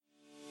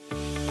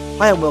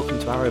Hi and welcome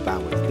to Arrow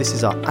Bandwidth. This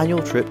is our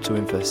annual trip to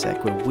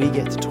InfoSec where we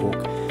get to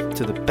talk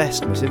to the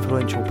best, most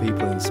influential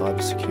people in the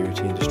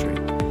cybersecurity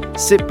industry.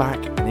 Sit back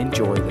and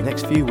enjoy the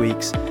next few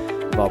weeks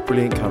of our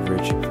brilliant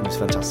coverage from this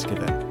fantastic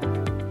event.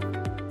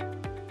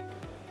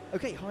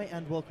 Okay, hi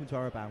and welcome to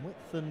Arrow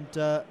Bandwidth,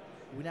 and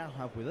we now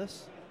have with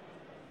us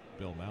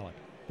Bill Malik.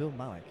 Bill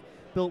Malik.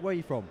 Bill, where are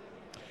you from?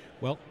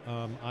 Well,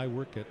 I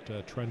work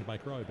at Trend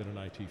Micro. I've been in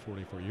IT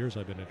 44 years.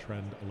 I've been at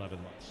Trend 11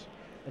 months.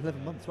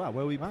 11 months, wow.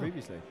 Where were you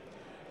previously?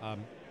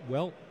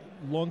 Well,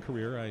 long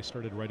career. I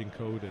started writing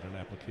code at an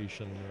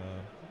application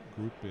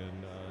group in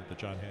the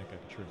John Hancock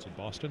Insurance in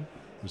Boston.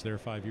 Was there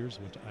 5 years,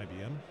 went to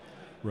IBM.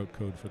 Wrote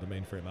code for the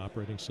mainframe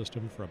operating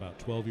system for about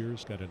 12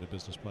 years, got into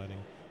business planning,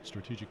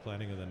 strategic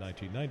planning, and then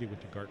 1990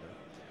 went to Gartner.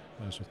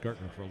 I was with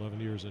Gartner for 11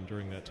 years, and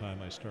during that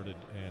time I started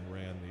and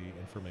ran the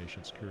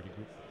information security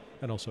group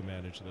and also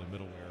managed the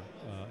middleware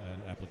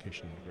and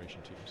application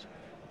integration teams.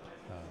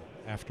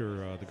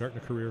 After the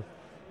Gartner career,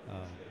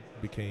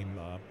 became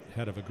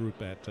head of a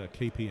group at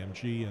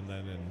KPMG, and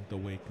then in the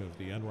wake of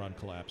the Enron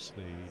collapse,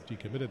 they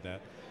decommitted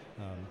that.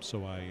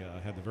 So I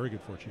had the very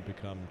good fortune to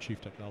become Chief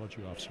Technology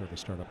Officer of a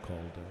startup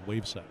called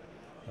WaveSet.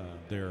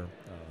 Their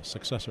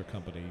successor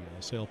company,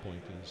 SailPoint,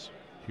 is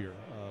here,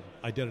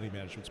 identity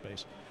management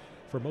space.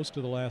 For most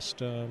of the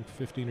last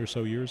 15 or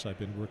so years, I've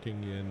been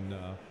working in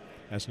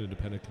as an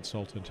independent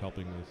consultant,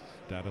 helping with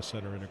data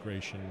center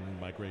integration,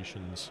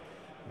 migrations,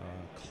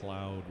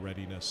 cloud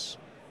readiness,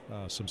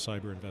 some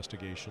cyber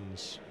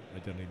investigations,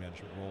 identity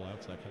management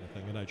rollouts, that kind of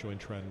thing. And I joined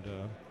Trend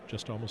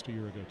just almost a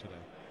year ago today.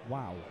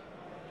 Wow.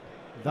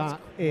 That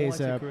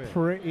is a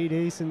pretty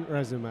decent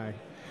resume.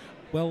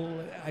 Well,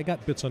 I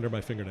got bits under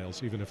my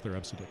fingernails, even if they're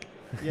episodic.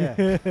 Yeah.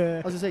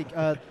 I was going to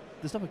say,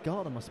 the stuff at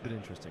Gartner must have been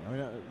interesting. I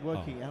mean,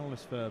 working at an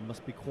analyst firm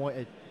must be quite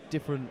a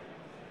different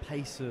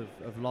pace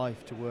of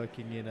life to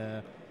working in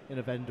a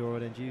vendor or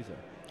an end user.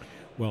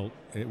 Well,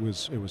 it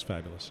was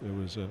fabulous. It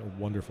was a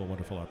wonderful,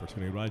 wonderful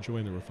opportunity. When I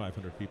joined, there were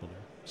 500 people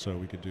there, so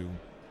we could do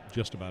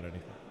just about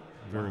anything.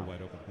 Very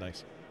wide open.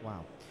 Nice.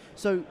 Wow.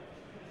 So,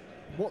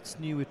 what's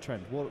new with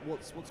Trend?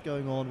 What's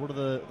going on? What are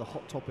the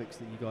hot topics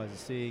that you guys are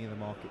seeing in the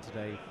market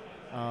today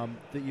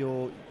that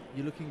you're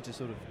looking to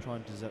sort of try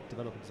and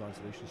develop and design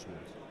solutions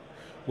towards?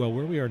 Well,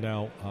 where we are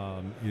now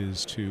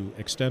is to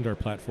extend our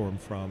platform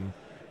from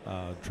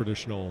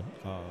traditional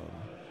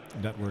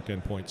network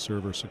endpoint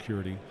server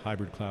security.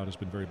 Hybrid cloud has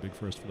been very big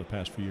for us for the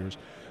past few years.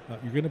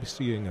 You're going to be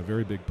seeing a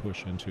very big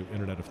push into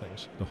Internet of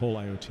Things, the whole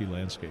IoT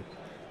landscape.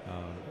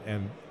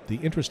 And the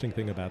interesting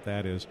thing about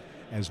that is,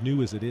 as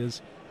new as it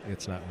is,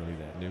 it's not really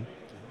that new.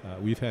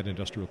 We've had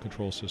industrial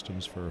control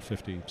systems for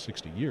 50,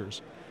 60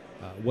 years.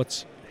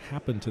 What's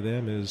happened to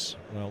them is,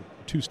 well,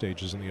 two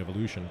stages in the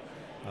evolution.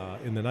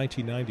 In the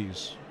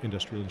 1990s,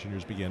 industrial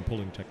engineers began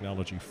pulling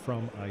technology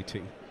from IT.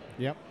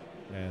 Yep.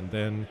 And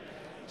then,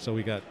 so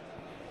we got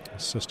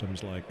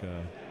systems like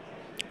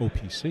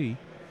OPC,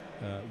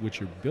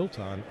 which are built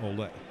on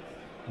OLE.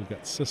 We've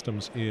got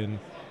systems in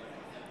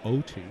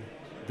OT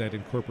that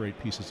incorporate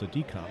pieces of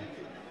DCOM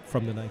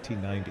from the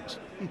 1990s.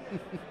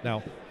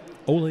 Now,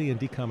 OLE and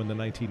DCOM in the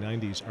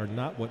 1990s are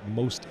not what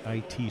most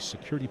IT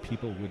security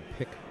people would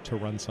pick to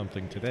run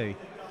something today.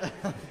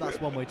 That's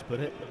one way to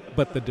put it.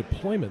 But the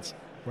deployments,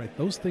 right,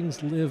 those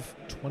things live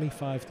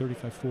 25,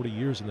 35, 40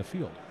 years in the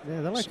field.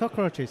 Yeah, they're like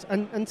cockroaches.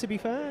 And to be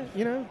fair,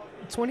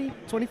 20,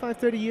 25,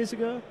 30 years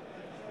ago,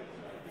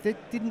 they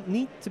didn't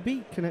need to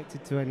be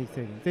connected to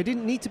anything. They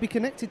didn't need to be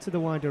connected to the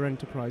wider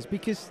enterprise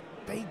because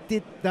they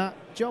did that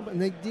job and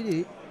they did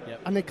it,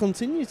 and they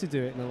continue to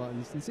do it in a lot of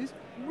instances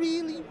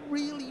really,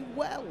 really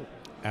well.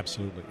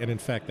 Absolutely. And in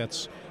fact,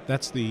 that's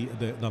the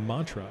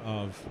mantra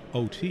of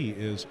OT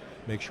is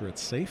make sure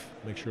it's safe,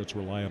 make sure it's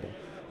reliable.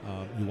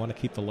 You want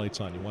to keep the lights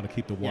on. You want to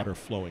keep the water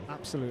flowing.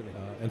 Absolutely.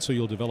 And so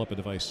you'll develop a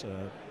device,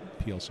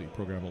 PLC,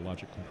 Programmable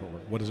Logic Controller.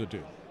 What does it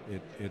do?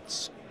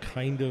 It's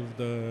kind of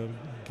the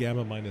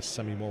gamma minus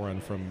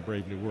semi-moron from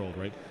Brave New World,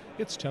 right?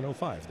 It's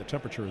 10:05. The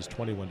temperature is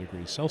 21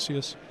 degrees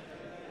Celsius.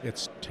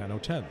 It's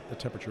 10:10. The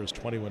temperature is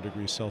 21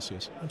 degrees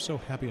Celsius. I'm so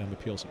happy on the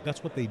PLC.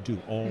 That's what they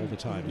do all the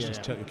time. It's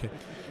just okay.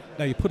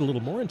 Now you put a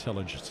little more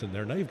intelligence in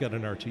there. Now you've got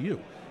an RTU.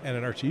 And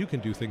an RTU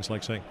can do things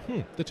like saying,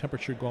 the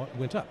temperature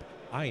went up.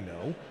 I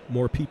know.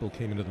 More people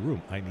came into the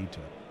room. I need to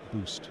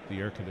boost the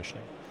air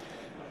conditioning.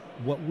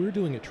 What we're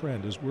doing at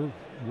Trend is we're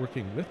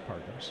working with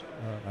partners.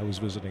 I was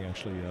visiting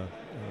actually a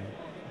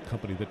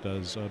company that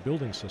does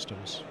building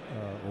systems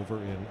over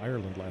in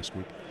Ireland last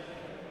week.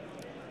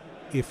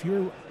 If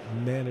you're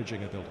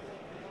managing a building,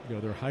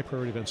 there are high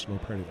priority events and low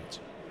priority events.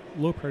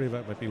 Low priority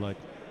event might be like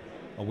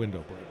a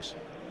window breaks.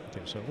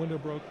 Okay, so a window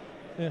broke,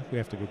 we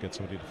have to go get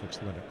somebody to fix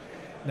the window.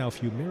 Now,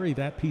 if you marry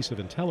that piece of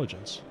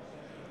intelligence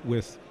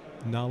with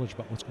knowledge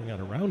about what's going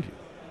on around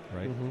you,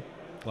 right? Mm-hmm.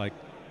 Like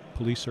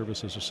police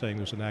services are saying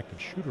there's an active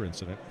shooter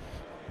incident.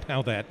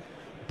 Now that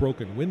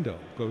broken window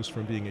goes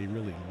from being a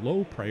really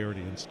low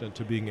priority incident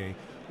to being a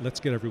let's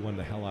get everyone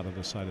the hell out of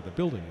the side of the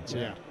building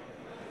incident.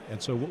 Yeah.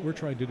 And so what we're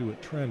trying to do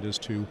at Trend is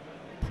to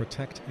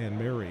protect and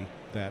marry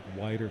that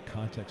wider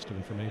context of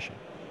information.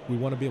 We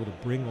want to be able to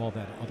bring all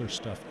that other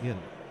stuff in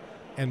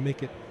and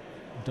make it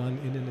done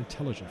in an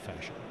intelligent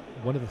fashion.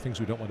 One of the things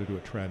we don't want to do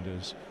at Trend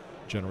is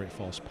generate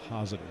false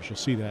positives. You'll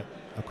see that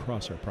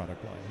across our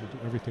product line. We'll do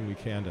everything we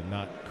can to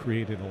not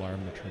create an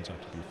alarm that turns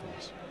out to be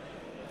false.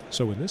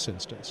 So in this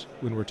instance,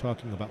 when we're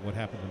talking about what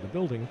happened in the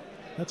building,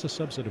 that's a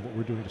subset of what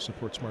we're doing to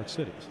support smart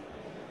cities.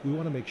 We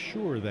want to make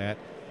sure that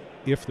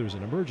if there's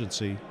an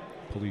emergency,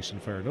 police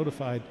and fire are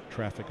notified,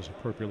 traffic is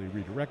appropriately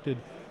redirected,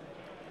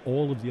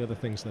 all of the other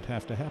things that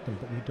have to happen,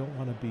 but we don't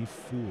want to be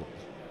fooled.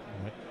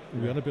 Right?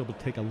 We want to be able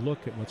to take a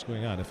look at what's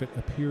going on. If it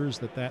appears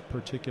that that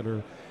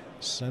particular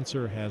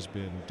sensor has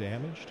been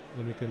damaged,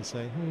 then we can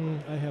say,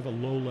 I have a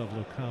low level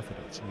of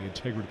confidence in the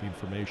integrity of the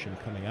information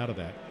coming out of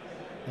that.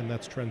 And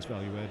that's Trend's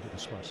value add to the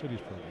Smart Cities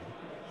program,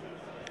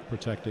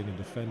 protecting and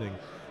defending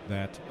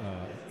that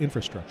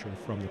infrastructure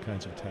from the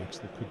kinds of attacks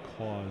that could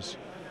cause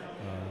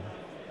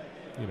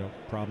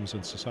problems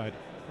in society,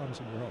 problems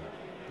in the world.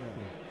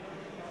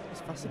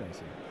 It's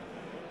fascinating.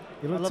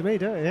 You look to me,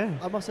 don't you? Yeah.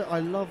 I must say, I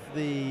love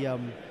the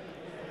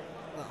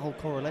that whole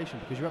correlation,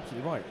 because you're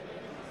absolutely right.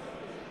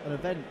 An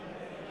event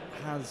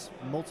has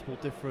multiple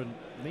different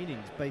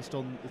meanings based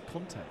on the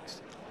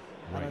context.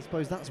 Right. And I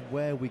suppose that's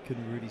where we can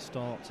really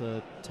start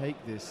to take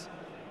this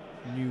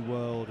new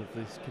world of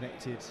this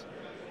connected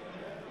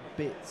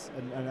bits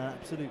and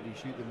absolutely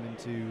shoot them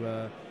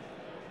into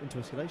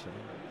escalation.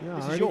 Yeah,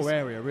 this is your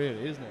area,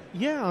 really, isn't it?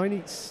 Yeah, I mean,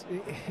 it's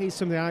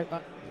something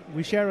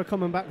we share a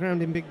common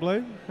background in Big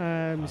Blue.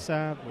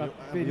 So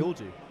we all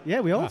do. Yeah,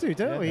 we all do,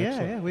 don't we?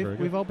 Excellent. Yeah. Very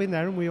We've all been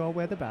there, and we all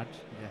wear the badge.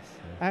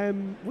 Yes.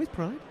 With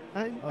pride.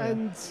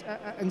 And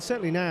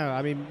certainly now,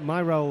 I mean,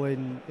 my role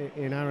in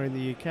Arrow in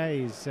the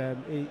UK is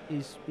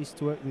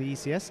to work in the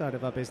ECS side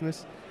of our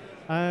business,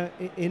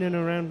 in and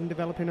around and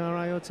developing our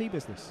IoT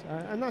business,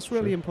 and that's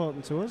really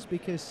important to us,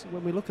 because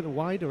when we look at the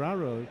wider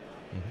Arrow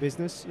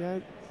business,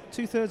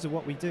 2/3 of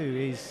what we do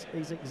is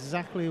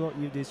exactly what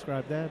you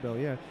described there, Bill.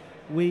 Yeah,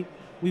 we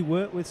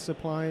work with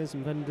suppliers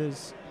and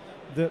vendors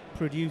that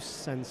produce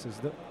sensors,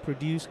 that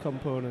produce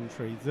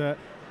componentry, that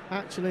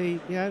actually,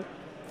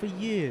 for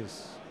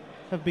years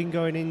have been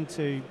going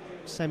into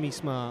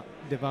semi-smart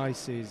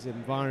devices,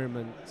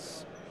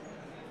 environments,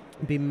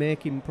 been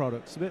making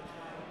products.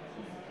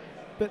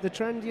 But the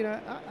trend,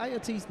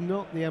 IoT's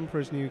not the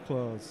emperor's new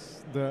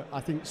clothes that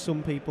I think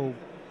some people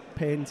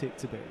paint it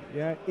to be.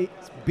 Yeah,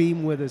 it's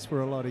been with us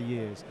for a lot of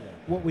years. Yeah.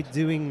 What we're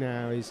doing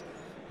now is,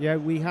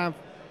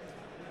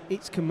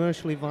 it's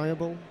commercially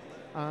viable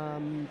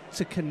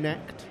to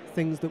connect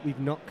things that we've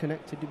not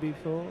connected to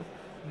before,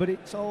 but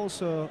it's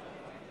also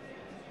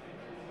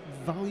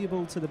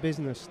valuable to the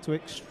business to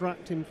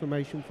extract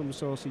information from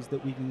sources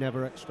that we've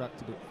never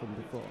extracted it from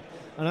before.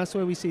 And that's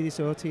where we see this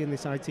OT and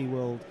this IT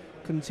world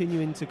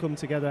continuing to come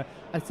together.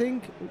 I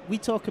think we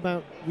talk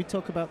about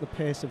the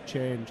pace of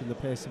change and the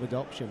pace of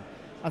adoption.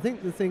 I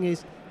think the thing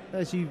is,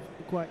 as you've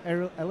quite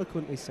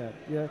eloquently said,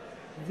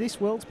 this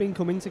world's been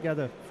coming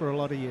together for a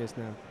lot of years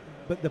now,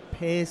 but the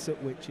pace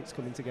at which it's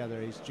coming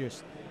together is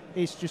just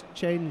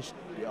changed.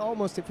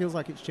 Almost it feels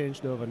like it's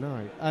changed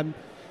overnight.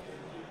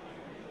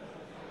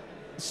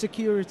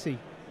 Security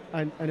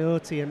and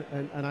OT and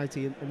IT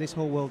and this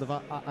whole world of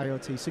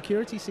IoT.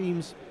 Security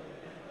seems,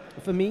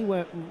 for me,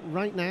 where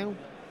right now,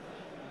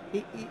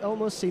 it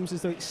almost seems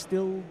as though it's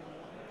still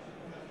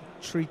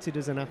treated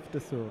as an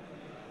afterthought.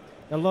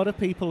 A lot of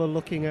people are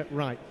looking at,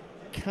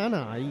 can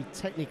I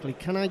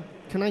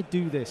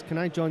do this? Can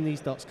I join these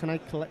dots? Can I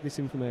collect this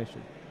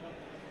information?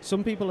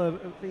 Some people are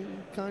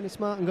being kind of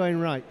smart and going,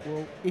 well,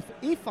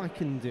 if I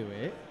can do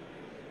it,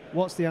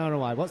 what's the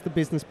ROI? What's the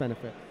business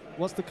benefit?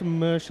 What's the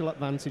commercial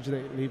advantage that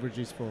it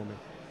leverages for me?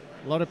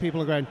 A lot of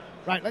people are going,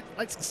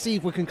 let's see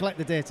if we can collect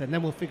the data, and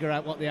then we'll figure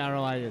out what the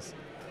ROI is.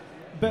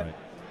 But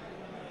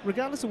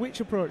regardless of which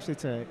approach they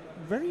take,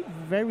 very,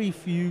 very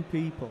few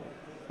people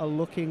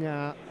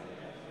are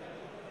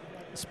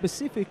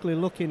specifically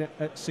looking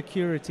at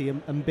security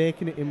and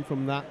baking it in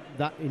from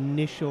that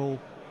initial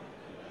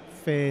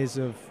phase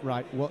of,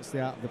 what's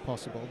the art of the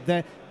possible.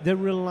 They're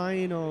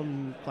relying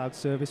on cloud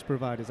service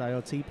providers,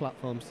 IoT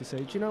platforms, to say,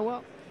 do you know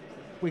what?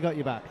 We got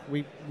you back.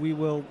 We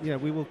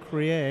will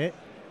create,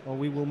 or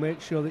we will make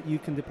sure that you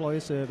can deploy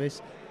a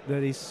service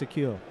that is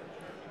secure.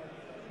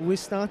 We're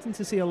starting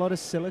to see a lot of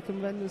silicon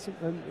vendors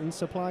and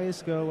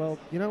suppliers go, well,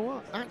 you know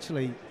what?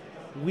 Actually,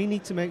 we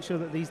need to make sure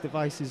that these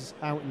devices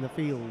out in the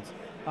field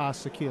are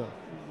secure,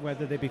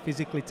 whether they be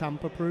physically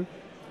tamper-proof.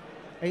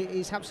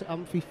 It's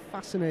absolutely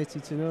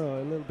fascinating to know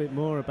a little bit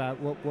more about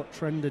what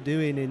Trend are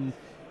doing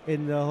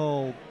in the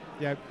whole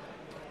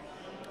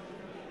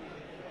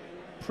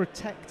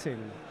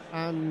protecting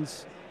and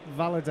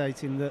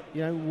validating that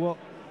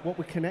what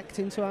we're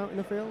connecting to out in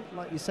the field,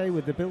 like you say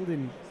with the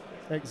building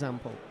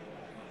example.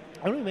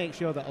 I want to make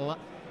sure that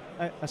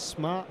a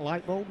smart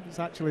light bulb is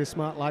actually a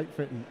smart light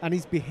fitting and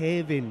is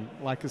behaving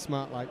like a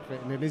smart light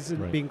fitting and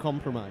isn't being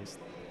compromised.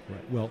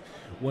 Right. Well,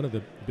 one of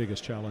the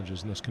biggest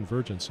challenges in this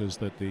convergence is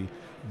that the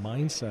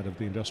mindset of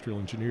the industrial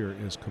engineer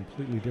is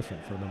completely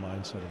different from the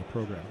mindset of the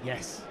programmer.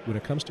 Yes. When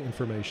it comes to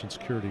information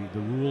security, the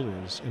rule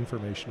is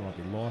information will not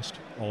be lost,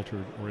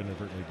 altered, or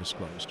inadvertently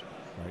disclosed.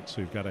 right?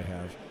 So you've got to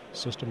have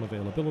system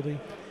availability,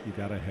 you've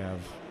got to have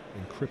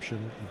encryption,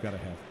 you've got to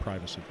have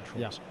privacy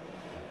controls.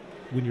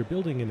 When you're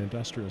building an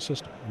industrial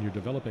system, when you're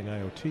developing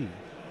IoT,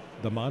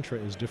 the mantra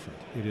is different.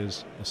 It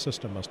is a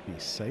system must be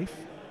safe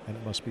and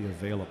it must be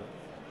available.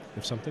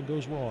 If something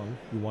goes wrong,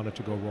 you want it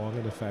to go wrong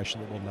in a fashion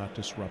that will not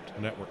disrupt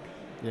the network.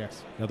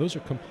 Yes. Now, those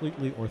are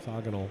completely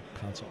orthogonal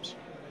concepts.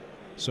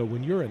 So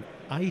when you're an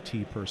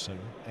IT person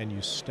and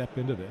you step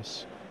into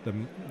this, the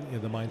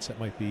mindset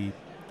might be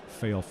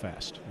fail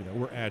fast.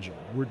 We're agile,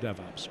 we're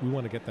DevOps, we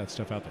want to get that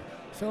stuff out there.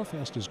 Fail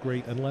fast is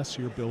great unless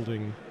you're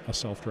building a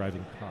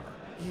self-driving car.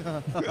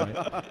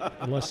 Right?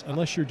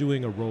 Unless you're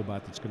doing a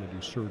robot that's going to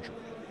do surgery.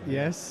 Right?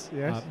 Yes.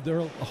 There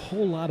are a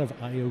whole lot of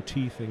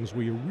IoT things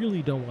where you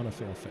really don't want to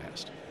fail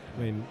fast.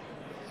 I mean,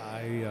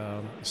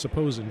 I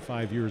suppose in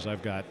 5 years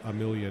I've got 1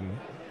 million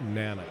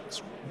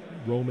nanites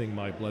roaming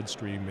my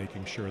bloodstream,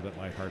 making sure that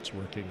my heart's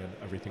working and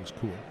everything's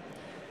cool.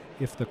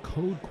 If the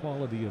code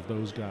quality of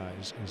those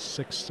guys is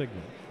 6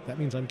 Sigma, that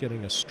means I'm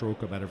getting a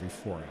stroke about every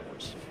 4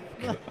 hours.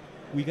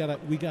 We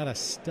gotta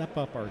step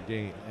up our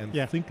game and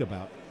think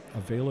about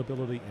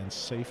availability and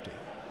safety.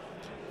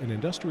 An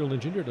industrial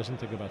engineer doesn't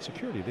think about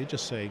security. They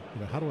just say,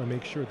 how do I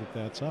make sure that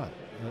that's on?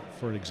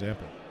 For an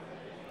example,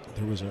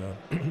 there was a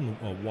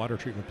water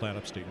treatment plant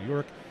upstate New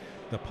York.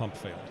 The pump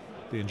failed.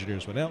 The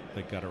engineers went out.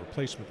 They got a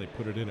replacement. They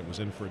put it in. It was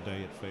in for a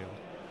day. It failed.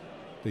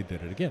 They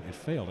did it again. It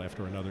failed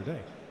after another day.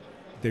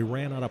 They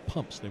ran out of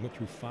pumps. They went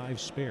through 5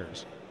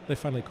 spares. They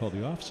finally called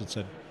the office and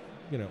said,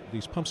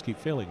 these pumps keep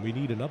failing. We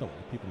need another one.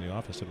 People in the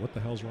office said, what the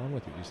hell's wrong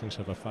with you? These things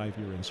have a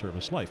 5-year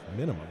in-service life.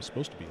 Minimum is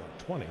supposed to be like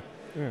 20.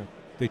 Yeah.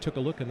 They took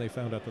a look and they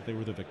found out that they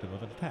were the victim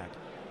of an attack.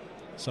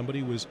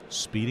 Somebody was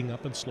speeding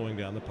up and slowing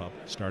down the pump,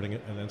 starting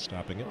it and then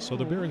stopping it, so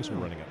the bearings were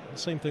running out. The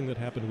same thing that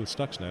happened with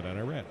Stuxnet on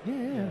Iran.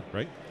 Yeah.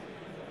 Right?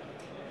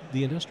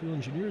 The industrial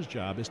engineer's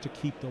job is to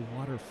keep the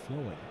water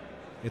flowing.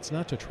 It's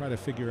not to try to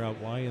figure out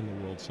why in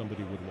the world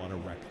somebody would want to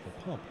wreck the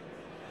pump.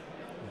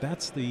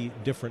 That's the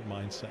different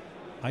mindset.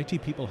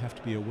 IT people have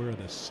to be aware of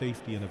the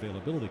safety and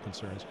availability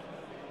concerns.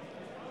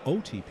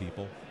 OT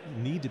people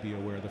need to be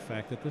aware of the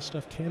fact that this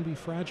stuff can be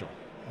fragile.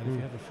 And if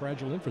you have a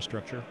fragile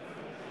infrastructure,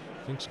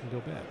 things can go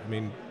bad. I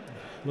mean,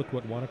 look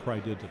what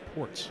WannaCry did to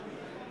ports.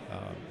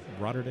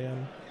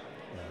 Rotterdam,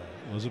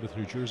 Elizabeth,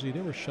 New Jersey,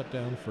 they were shut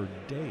down for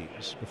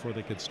days before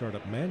they could start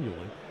up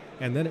manually,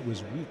 and then it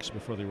was weeks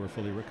before they were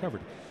fully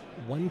recovered.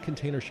 One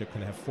container ship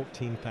can have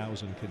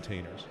 14,000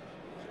 containers.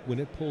 When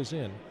it pulls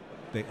in,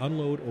 they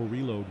unload or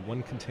reload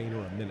 1 container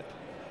a minute.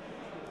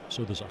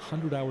 So there's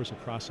 100 hours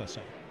of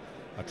processing.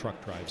 A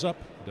truck drives up,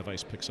 a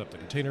device picks up the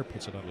container,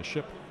 puts it on the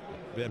ship,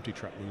 the empty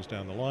truck moves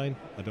down the line,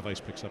 a device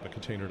picks up a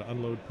container to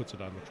unload, puts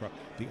it on the truck.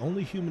 The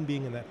only human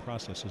being in that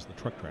process is the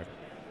truck driver.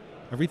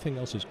 Everything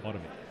else is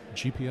automated,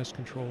 GPS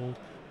controlled,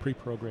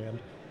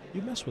 pre-programmed.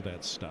 You mess with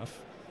that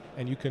stuff,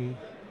 and you can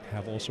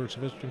have all sorts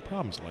of interesting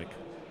problems, like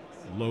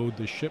load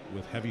the ship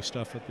with heavy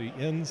stuff at the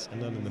ends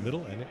and then in the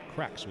middle, and it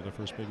cracks with the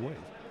first big wave.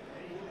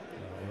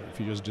 Or if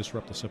you just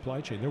disrupt the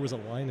supply chain. There was a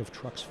line of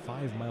trucks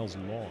 5 miles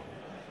long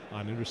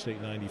on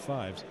Interstate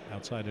 95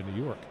 outside of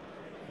New York,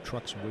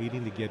 trucks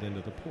waiting to get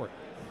into the port.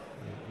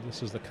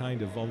 This is the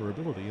kind of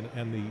vulnerability,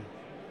 and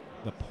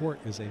the port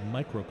is a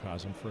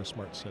microcosm for a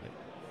smart city.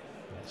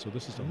 So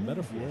this is a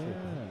metaphor for it.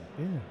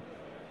 Yeah.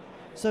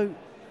 So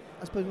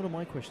I suppose one of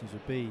my questions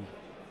would be,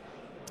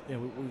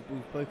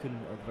 we've spoken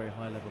at a very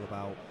high level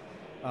about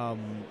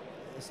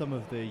some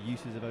of the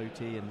uses of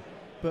OT,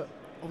 but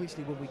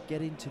obviously when we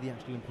get into the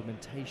actual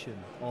implementation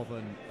of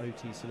an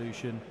OT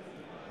solution,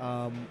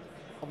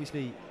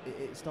 obviously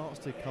it starts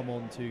to come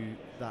on to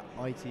that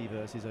IT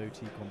versus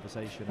OT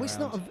conversation. Well,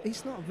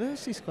 it's not a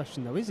versus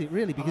question though, is it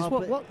really? Because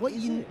what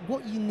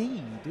you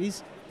need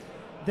is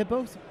they're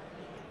both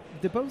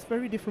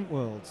very different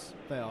worlds.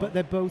 They are. But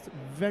they're both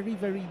very,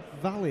 very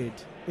valid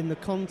in the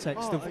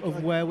context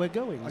of where we're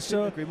going. I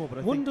so agree more,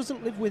 but one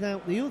doesn't live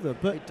without the other.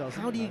 But it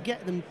doesn't, how do you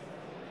get them?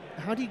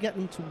 How do you get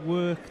them to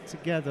work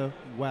together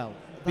well?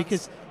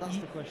 That's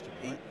the question,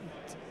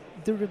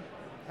 right?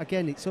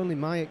 Again, it's only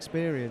my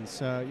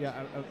experience, and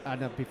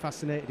I'd be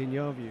fascinated in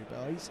your view,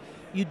 guys.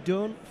 You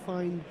don't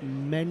find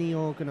many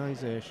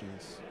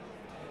organisations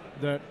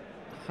that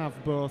have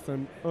both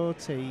an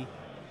OT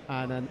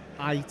and an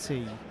IT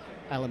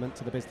element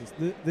to the business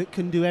that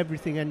can do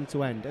everything end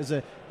to end as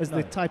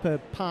the type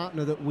of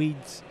partner that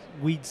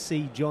we'd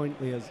see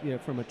jointly as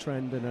from a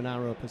trend and an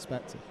arrow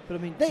perspective. But I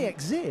mean, they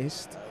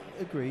exist.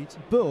 Agreed.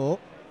 But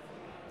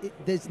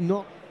there's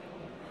not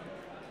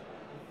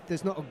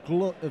a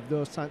glut of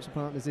those types of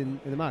partners in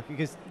the market,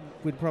 because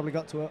we'd probably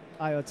got to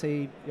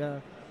IoT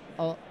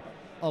a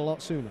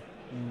lot sooner.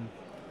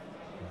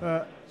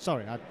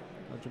 Sorry, I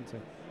jumped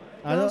in.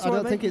 I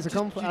don't think it's a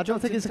conflict. I don't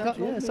think it's a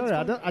conflict. Sorry,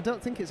 I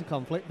don't think it's a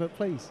conflict. But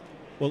please.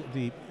 Well,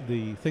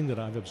 the thing that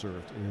I've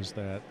observed is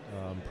that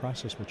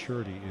process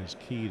maturity is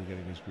key to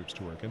getting these groups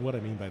to work. And what I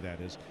mean by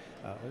that is,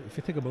 if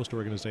you think of most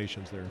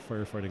organizations, they're in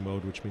firefighting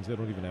mode, which means they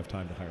don't even have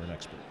time to hire an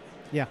expert.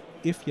 Yeah.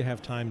 If you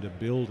have time to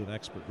build an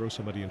expert, grow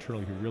somebody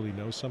internally who really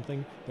knows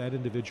something, that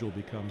individual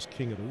becomes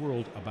king of the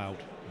world about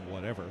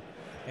whatever.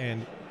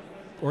 And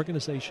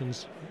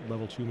organizations,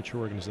 level 2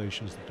 mature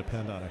organizations that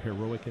depend on a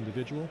heroic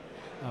individual,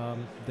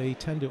 they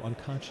tend to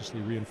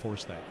unconsciously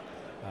reinforce that.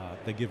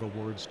 They give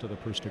awards to the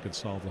person who could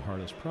solve the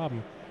hardest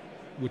problem,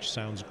 which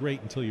sounds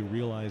great until you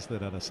realize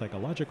that at a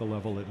psychological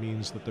level it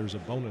means that there's a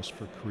bonus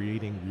for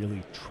creating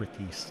really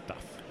tricky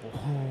stuff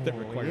that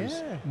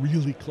requires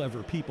really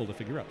clever people to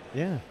figure out.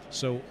 Yeah.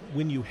 So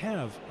when you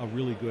have a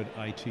really good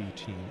IT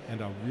team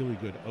and a really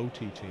good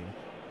OT team,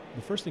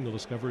 the first thing you'll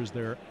discover is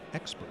they're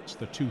experts.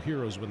 The two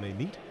heroes, when they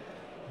meet,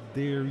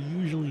 they're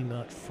usually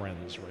not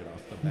friends right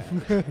off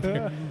the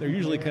bat. they're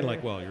usually kind of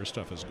like, well, your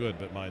stuff is good,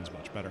 but mine's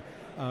much better.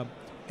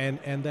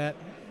 And that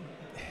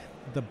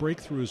the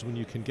breakthrough is when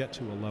you can get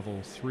to a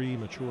level 3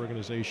 mature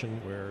organization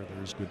where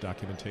there's good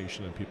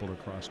documentation and people are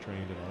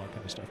cross-trained and all that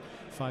kind of stuff.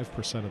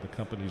 5% of the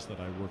companies that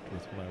I worked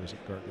with when I was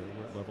at Gartner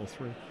were at level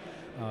 3.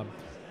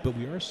 But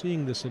we are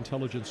seeing this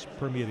intelligence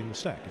permeating the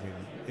stack. I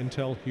mean,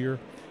 Intel here,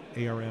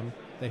 ARM,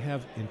 they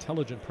have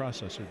intelligent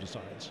processor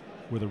designs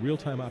where the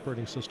real-time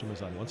operating system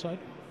is on one side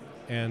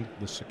and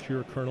the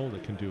secure kernel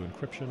that can do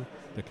encryption,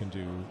 that can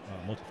do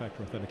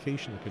multi-factor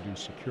authentication, that can do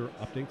secure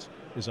updates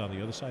is on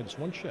the other side. It's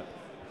one chip,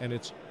 and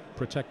it's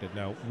protected.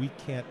 Now, we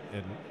can't,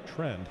 in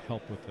Trend,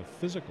 help with the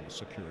physical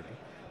security,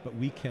 but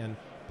we can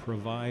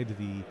provide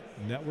the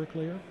network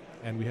layer,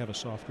 and we have a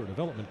software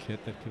development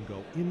kit that can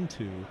go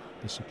into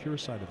the secure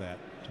side of that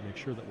to make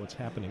sure that what's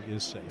happening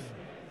is safe.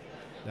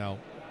 Now,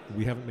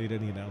 we haven't made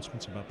any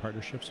announcements about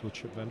partnerships with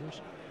chip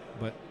vendors,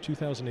 but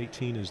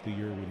 2018 is the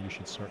year when you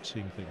should start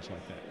seeing things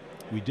like that.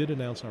 We did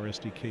announce our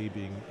SDK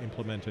being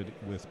implemented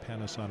with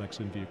Panasonic's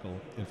in-vehicle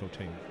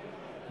infotainment,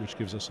 which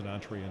gives us an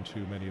entree into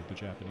many of the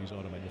Japanese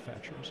auto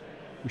manufacturers.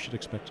 We should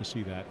expect to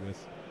see that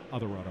with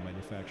other auto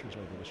manufacturers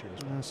over this year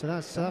as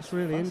well. So that's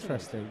really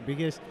interesting,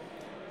 because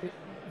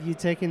you're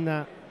taking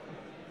that,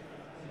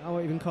 I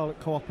won't even call it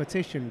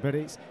co-opetition, but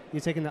you're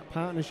taking that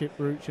partnership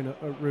route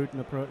and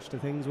approach to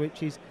things,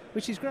 which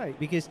is great,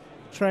 because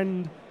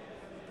Trend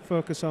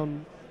focus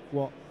on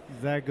what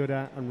they're good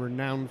at and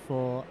renowned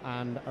for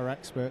and are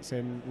experts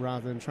in,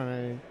 rather than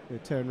trying to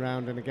turn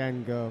around and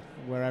again go,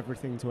 we're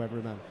everything to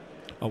every man.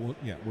 Oh, well,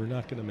 yeah, we're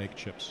not going to make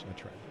chips at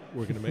Trend.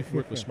 We're going to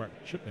work with smart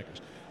chip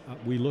makers.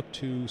 We look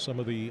to some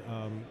of the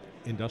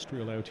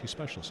industrial IoT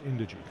specialists.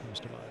 Indigi comes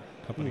to mind,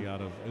 a company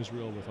out of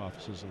Israel with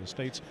offices in the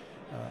States,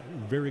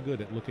 very good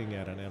at looking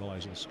at and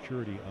analyzing the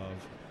security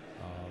of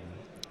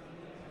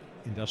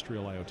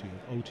industrial IoT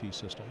and OT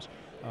systems.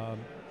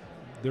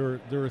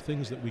 There are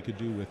things that we could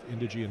do with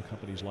Indigi and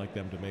companies like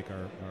them to make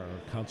our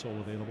console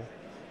available.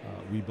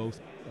 We both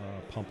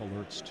pump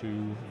alerts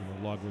to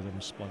Logarithm,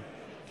 Splunk,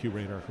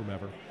 QRadar,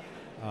 whomever.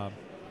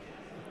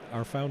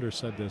 Our founder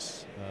said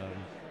this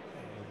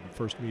the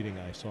first meeting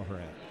I saw her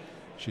at.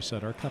 She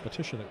said, our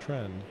competition at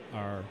Trend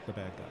are the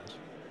bad guys.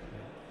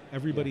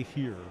 Everybody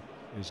here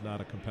is not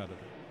a competitor.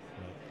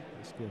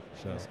 That's good.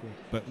 That's good.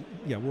 But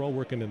yeah, we're all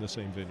working in the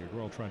same vineyard.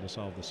 We're all trying to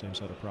solve the same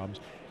set of problems.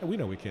 And we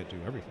know we can't do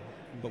everything.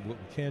 But what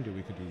we can do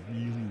really,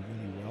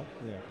 really well.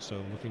 Yeah.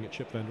 So looking at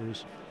chip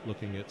vendors,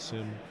 looking at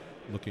SIM,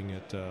 looking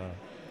at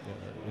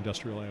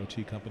industrial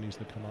IoT companies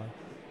that come on,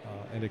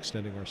 and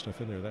extending our stuff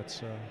in there. That's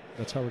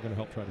how we're going to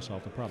help try to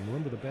solve the problem.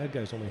 Remember, the bad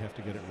guys only have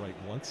to get it right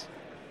once.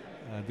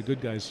 The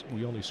good guys,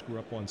 we only screw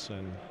up once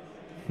and...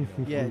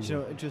 Yeah,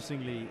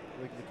 interestingly,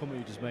 like the comment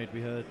you just made,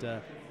 we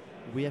heard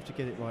we have to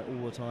get it right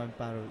all the time.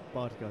 Bad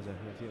guys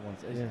have to get it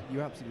once.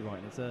 You're absolutely right.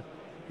 And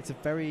it's a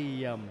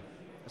very,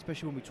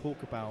 especially when we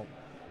talk about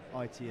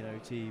IT and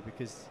OT,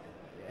 because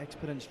it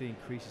exponentially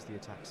increases the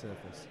attack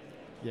surface.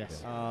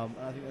 Yes. And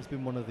I think that's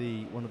been one of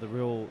the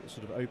real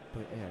sort of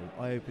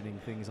eye-opening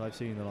things I've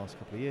seen in the last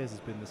couple of years has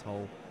been this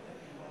whole,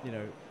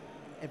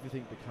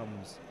 everything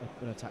becomes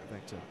an attack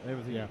vector.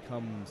 Everything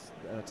becomes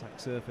an attack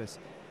surface.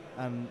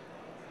 And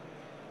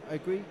I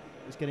agree,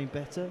 it's getting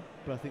better,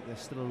 but I think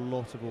there's still a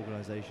lot of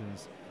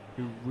organisations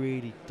who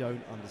really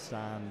don't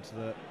understand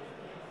that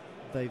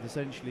they've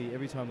essentially,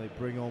 every time they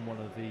bring on one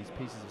of these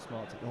pieces of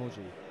smart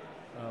technology,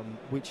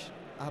 which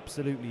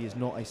absolutely is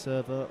not a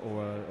server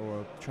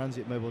or a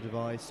transient mobile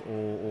device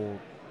or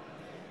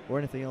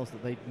anything else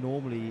that they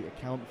normally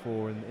account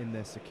for in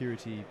their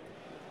security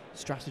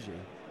strategy,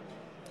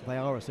 they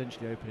are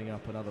essentially opening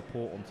up another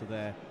port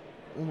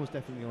almost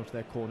definitely onto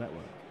their core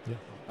network.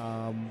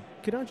 Yeah.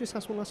 Could I just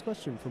ask one last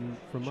question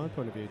from my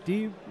point of view? Do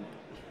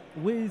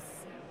you,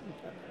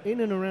 in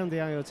and around the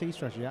IoT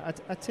strategy,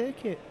 I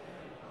take it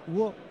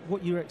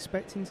what you're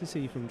expecting to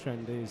see from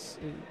Trend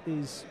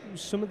is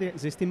some of the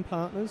existing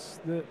partners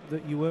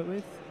that you work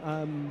with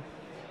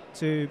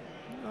to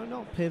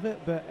not pivot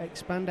but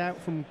expand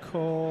out from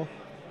core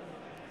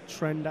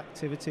Trend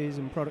activities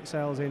and product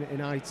sales in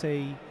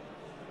IT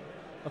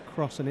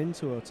across and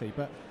into OT.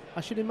 But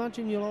I should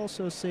imagine you'll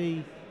also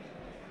see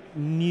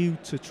new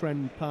to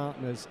Trend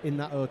partners in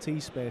that OT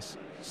space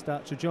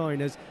start to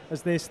join as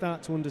they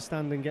start to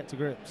understand and get to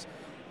grips.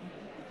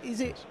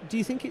 Do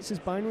you think it's as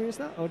binary as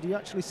that, or do you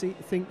actually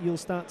think you'll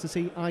start to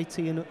see IT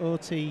and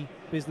OT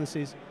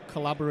businesses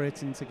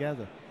collaborating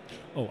together?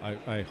 Oh,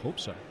 I hope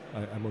so.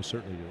 I most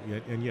certainly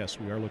do. And yes,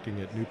 we are looking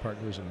at new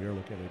partners, and we are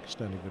looking at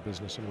extending the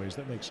business in ways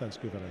that make sense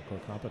given our core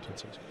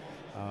competencies.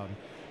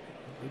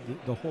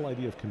 The whole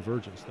idea of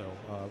convergence,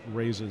 though,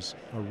 raises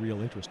a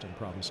real interesting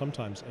problem.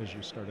 Sometimes, as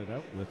you started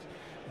out with,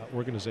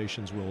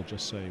 organizations will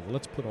just say, well,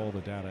 let's put all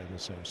the data in the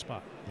same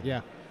spot.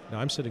 Yeah. Now,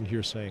 I'm sitting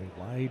here saying,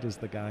 why does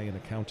the guy in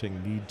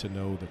accounting need to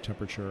know the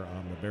temperature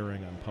on the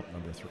bearing on pump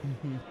number 3?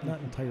 Not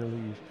entirely,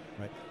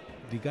 right?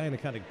 The guy in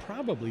accounting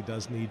probably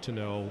does need to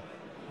know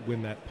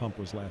when that pump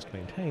was last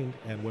maintained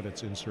and what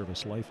its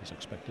in-service life is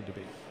expected to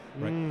be,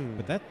 right?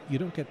 But that you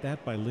don't get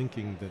that by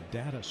linking the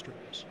data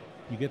streams.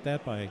 You get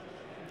that by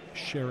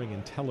sharing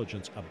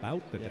intelligence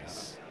about the data.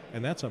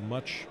 And that's a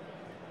much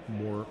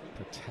more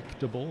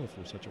protectable, if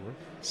there's such a word,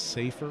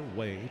 safer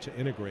way to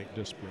integrate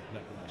disparate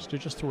networks. To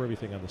just throw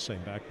everything on the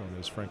same backbone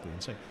is frankly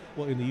insane.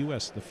 Well, in the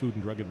U.S., the Food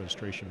and Drug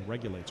Administration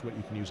regulates what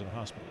you can use in a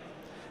hospital.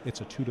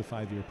 It's a 2 to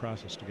 5 year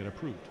process to get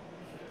approved.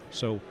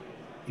 So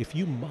if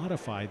you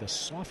modify the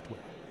software,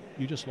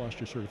 you just lost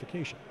your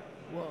certification.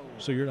 Whoa.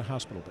 So you're in a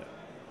hospital bed.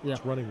 Yeah.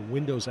 It's running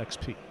Windows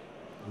XP. It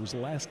was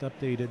last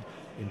updated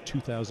in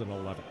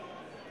 2011.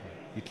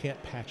 You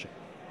can't patch it.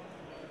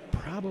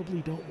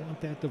 Probably don't want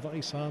that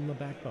device on the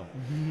backbone.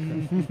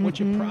 What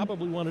you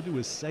probably want to do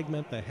is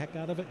segment the heck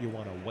out of it. You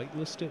want to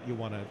whitelist it. You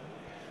want to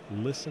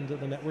listen to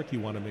the network. You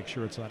want to make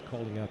sure it's not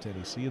calling out to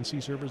any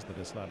CNC servers, that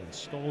it's not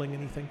installing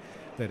anything,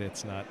 that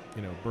it's not,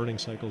 burning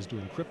cycles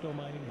doing crypto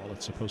mining while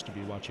it's supposed to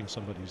be watching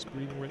somebody's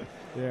breathing rate.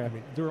 Yeah. I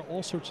mean, there are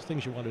all sorts of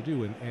things you want to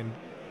do, and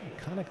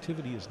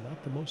connectivity is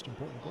not the most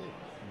important goal.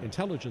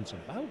 Intelligence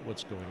about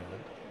what's going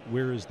on.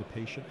 Where is the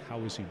patient? How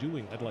is he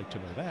doing? I'd like to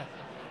know that.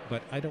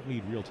 But I don't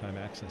need real-time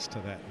access to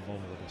that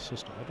vulnerable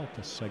system. I'd like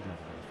to segment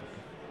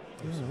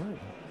it. Yeah, right.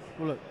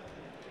 Well, look,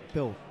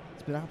 Bill,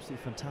 it's been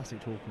absolutely fantastic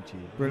talking to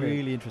you. Brilliant.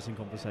 Really interesting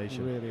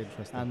conversation. Really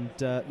interesting. And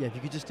if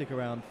you could just stick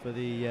around for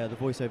the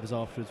voiceovers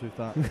afterwards with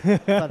that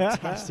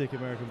fantastic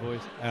American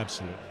voice.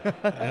 Absolutely.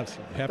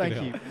 Absolutely. Happy Thank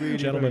to you. help. Really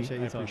Gentlemen, appreciate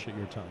I your time. appreciate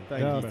your time.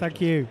 Thank you.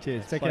 Thank you.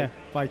 Cheers. Take Bye. care.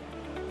 Bye.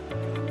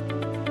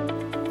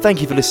 Thank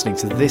you for listening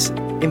to this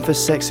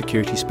InfoSec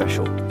Security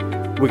Special.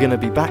 We're going to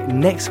be back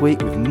next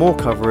week with more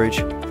coverage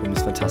from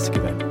this fantastic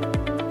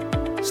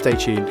event. Stay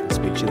tuned and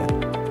speak to you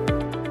then.